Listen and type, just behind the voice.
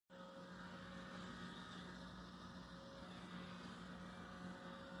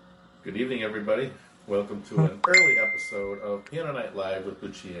Good evening, everybody. Welcome to an early episode of Piano Night Live with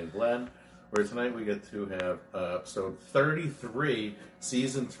Lucia and Glenn, where tonight we get to have episode 33,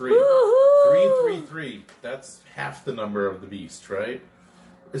 season 3. Woo-hoo! 333. That's half the number of the Beast, right?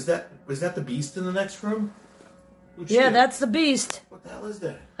 Is that the Beast in the next room? Lucia, Yeah, that's the Beast. what the hell is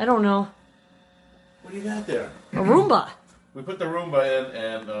that? I don't know. What do you got there? A Roomba. We put the Roomba in,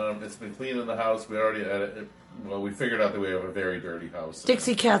 and it's been cleaning the house. We already had it. Well, we figured out that we have a very dirty house.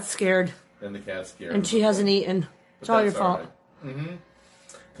 Dixie cat's scared. And the cat's scared. And she hasn't eaten. It's all your fault. Right. Mm-hmm.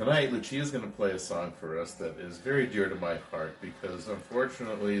 Tonight, Lucia's going to play a song for us that is very dear to my heart because,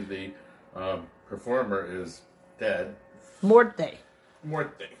 unfortunately, the performer is dead. Morte.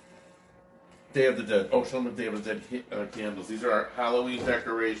 Day of the Dead. Oh, show them the Day of the Dead candles. These are our Halloween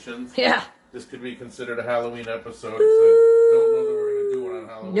decorations. Yeah. This could be considered a Halloween episode. I don't know that we're going to do one on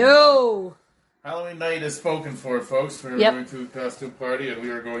Halloween. No. Halloween night is spoken for, folks. We're going to a costume party, and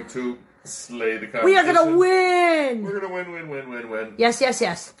we are going to slay the competition. We are going to win. We're going to win.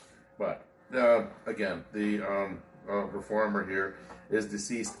 Yes. But, again, the performer here is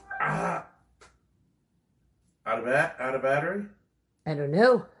deceased. Out of battery? I don't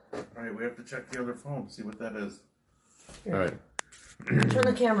know. All right, we have to check the other phone, see what that is. Here. All right. Turn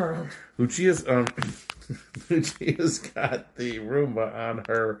the camera around. Lucia's got the Roomba on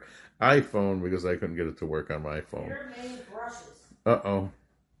her iPhone because I couldn't get it to work on my phone. There are many brushes. Uh-oh.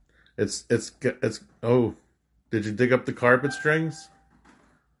 It's oh, did you dig up the carpet strings?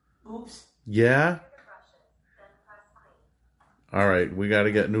 Oops. Yeah? All right, we got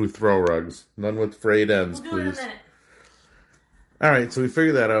to get new throw rugs. None with frayed ends, We'll do it in please. a minute. All right, so we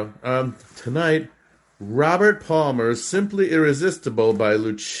figured that out. Tonight, Robert Palmer's Simply Irresistible by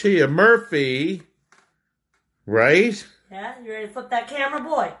Lucia Murphy. Right? Yeah, you ready to flip that camera,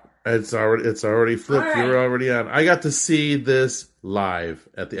 boy? It's already flipped. All right. You're already on. I got to see this live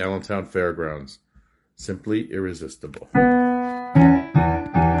at the Allentown Fairgrounds. Simply Irresistible.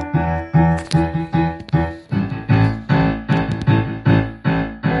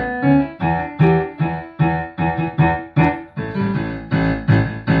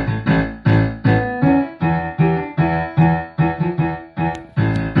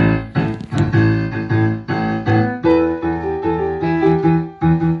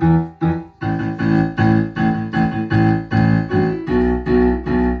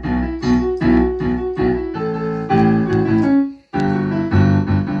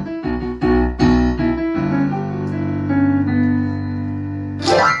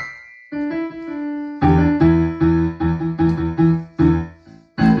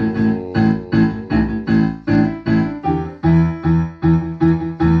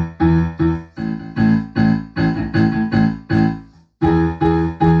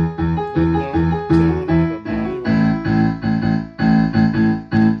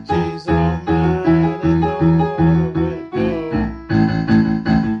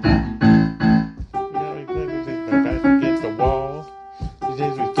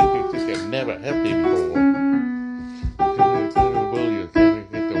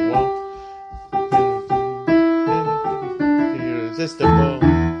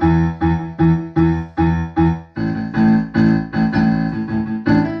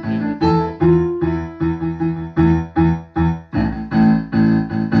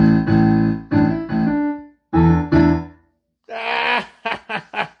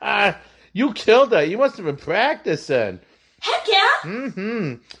 You killed that. You must have been practicing. Heck yeah.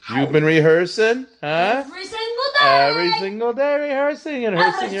 Mm-hmm. You've been rehearsing, huh? Every single day. Every single day rehearsing and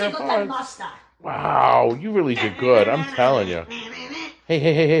rehearsing Every your single day, parts. master. Wow, you really did good. I'm telling you.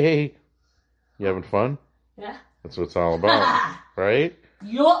 Hey. You having fun? Yeah. That's what it's all about, right?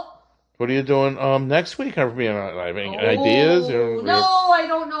 Yup. What are you doing next week? Have you any ideas? No, I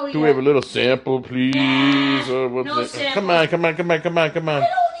don't know yet. Do we have a little sample, please? No sample. Come on. I don't even know.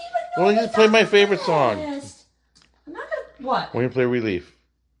 Well, just play my favorite song. I'm not gonna... What? We're going to play Relief.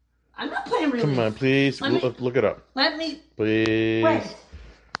 I'm not playing Relief. Come on, please. Look it up. Let me... Please. Wait.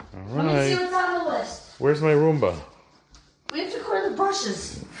 All Let me see right. what's on the list. Where's my Roomba? We have to clear the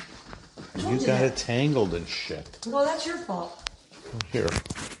brushes. You got it tangled and shit. Well, that's your fault. Here.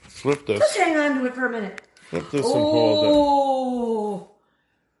 Flip this. Just hang on to it for a minute. Flip this and hold Oh.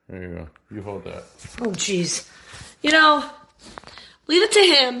 it. There you go. You hold that. Oh, jeez. You know, leave it to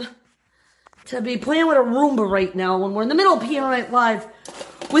him to be playing with a Roomba right now when we're in the middle of Piano Night Live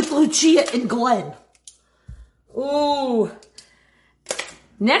with Lucia and Glenn. Ooh.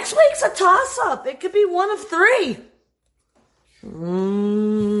 Next week's a toss-up. It could be one of three.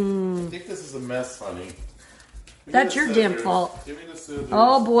 I think this is a mess, honey. That's your damn fault. Give me the scissors.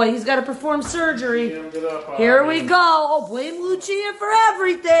 Oh boy, he's got to perform surgery. Jammed it up on Here me. we go. Oh, blame Lucia for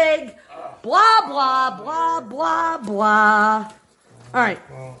everything. Blah, blah, blah, blah, blah. All right.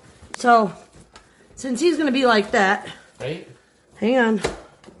 So, since he's going to be like that. Right? Hang on.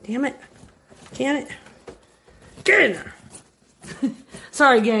 Damn it. Can it? Get in there.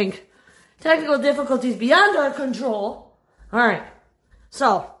 Sorry, gang. Technical difficulties beyond our control. All right.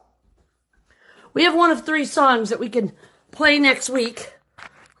 So, we have one of 3 songs that we can play next week.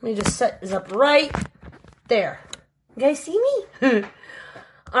 Let me just set this up right there. You guys see me?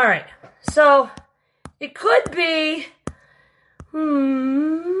 All right. So, it could be...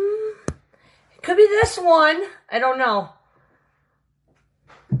 It could be this one. I don't know.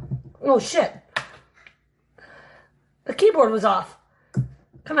 Oh, shit. The keyboard was off.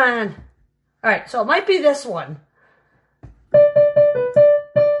 Come on. All right, so it might be this one.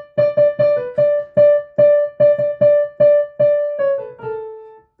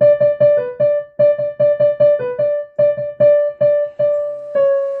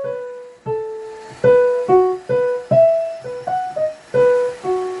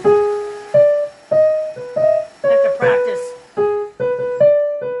 I have to practice.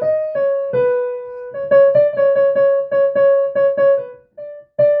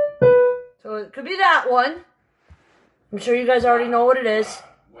 So it could be that one. I'm sure you guys already know what it is.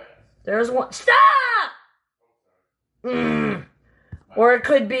 There's one. Stop! Or it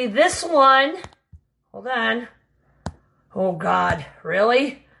could be this one. Hold on. Oh, God.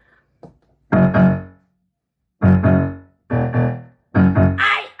 Really? Ay.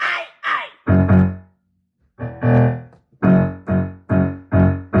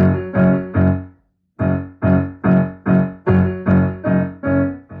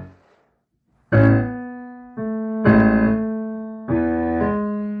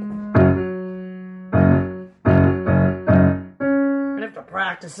 I'm gonna have to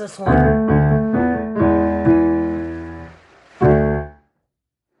practice this one.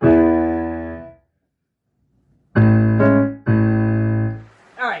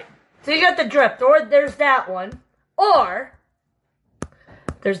 Alright, so you got the drift, or there's that one, or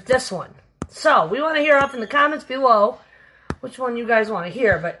there's this one. So, we want to hear up in the comments below which one you guys want to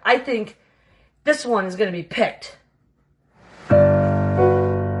hear, but I think this one is going to be picked.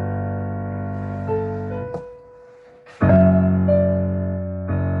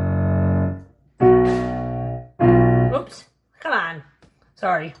 Oops, come on.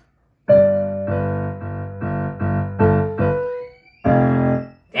 Sorry.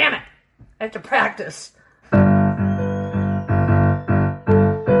 Damn it. I have to practice.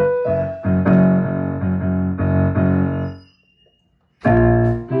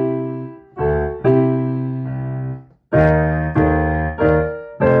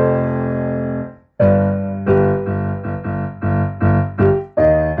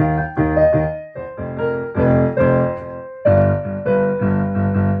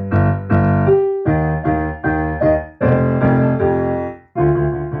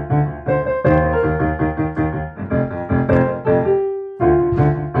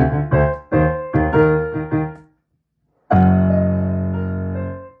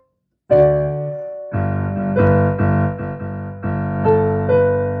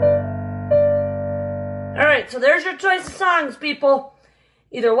 So there's your choice of songs, people.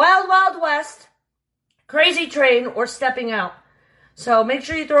 Either Wild Wild West, Crazy Train, or Stepping Out. So make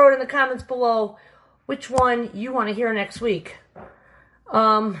sure you throw it in the comments below which one you want to hear next week.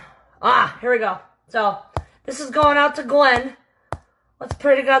 Here we go. So this is going out to Glenn. Let's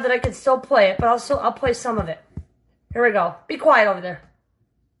pray to God that I can still play it, but I'll play some of it. Here we go. Be quiet over there.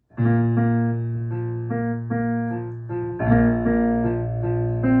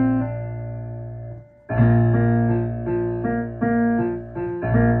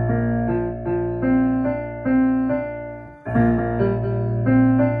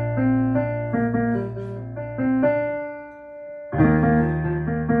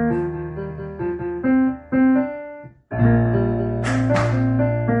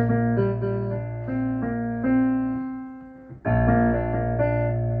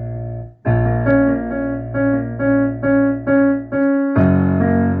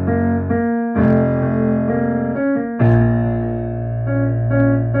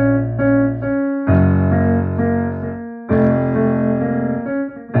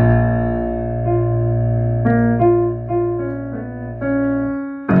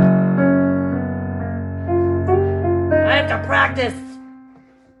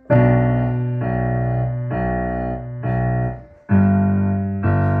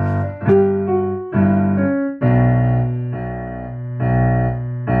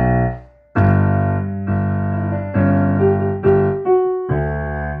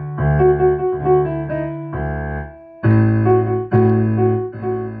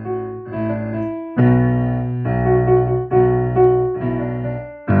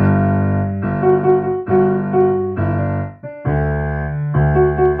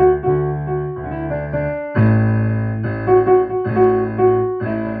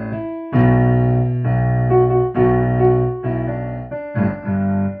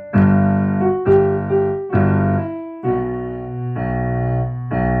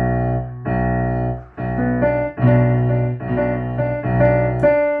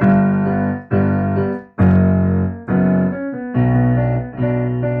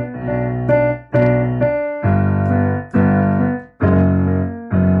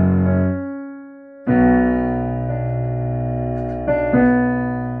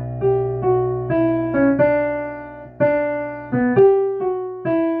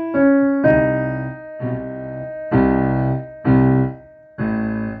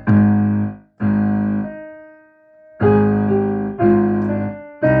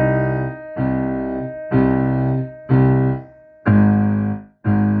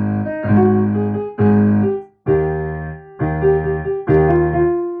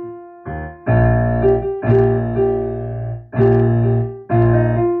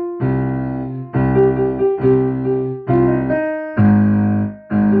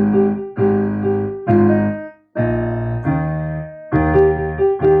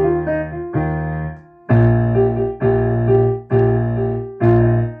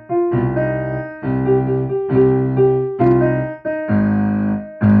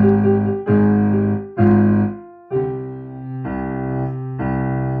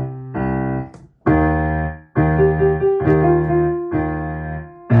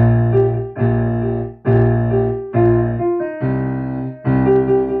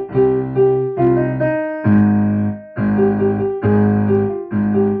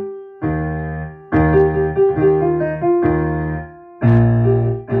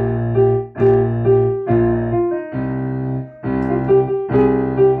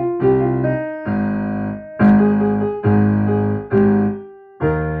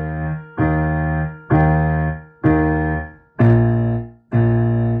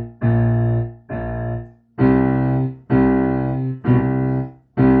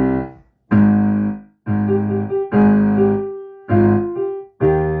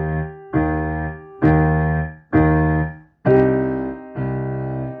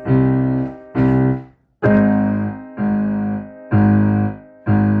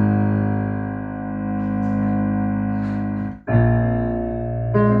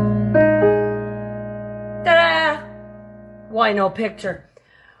 Why no picture?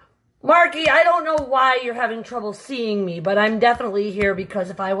 Marky, I don't know why you're having trouble seeing me, but I'm definitely here because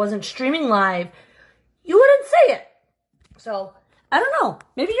if I wasn't streaming live, you wouldn't see it. So, I don't know.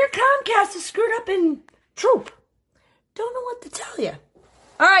 Maybe your Comcast is screwed up in Troop. Don't know what to tell you.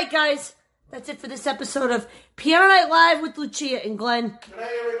 All right, guys. That's it for this episode of Piano Night Live with Lucia and Glenn. Good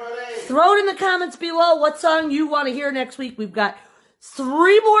night, everybody. Throw it in the comments below what song you want to hear next week. We've got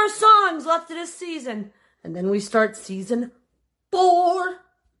 3 more songs left of this season. And then we start season 4.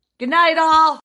 Good night, all.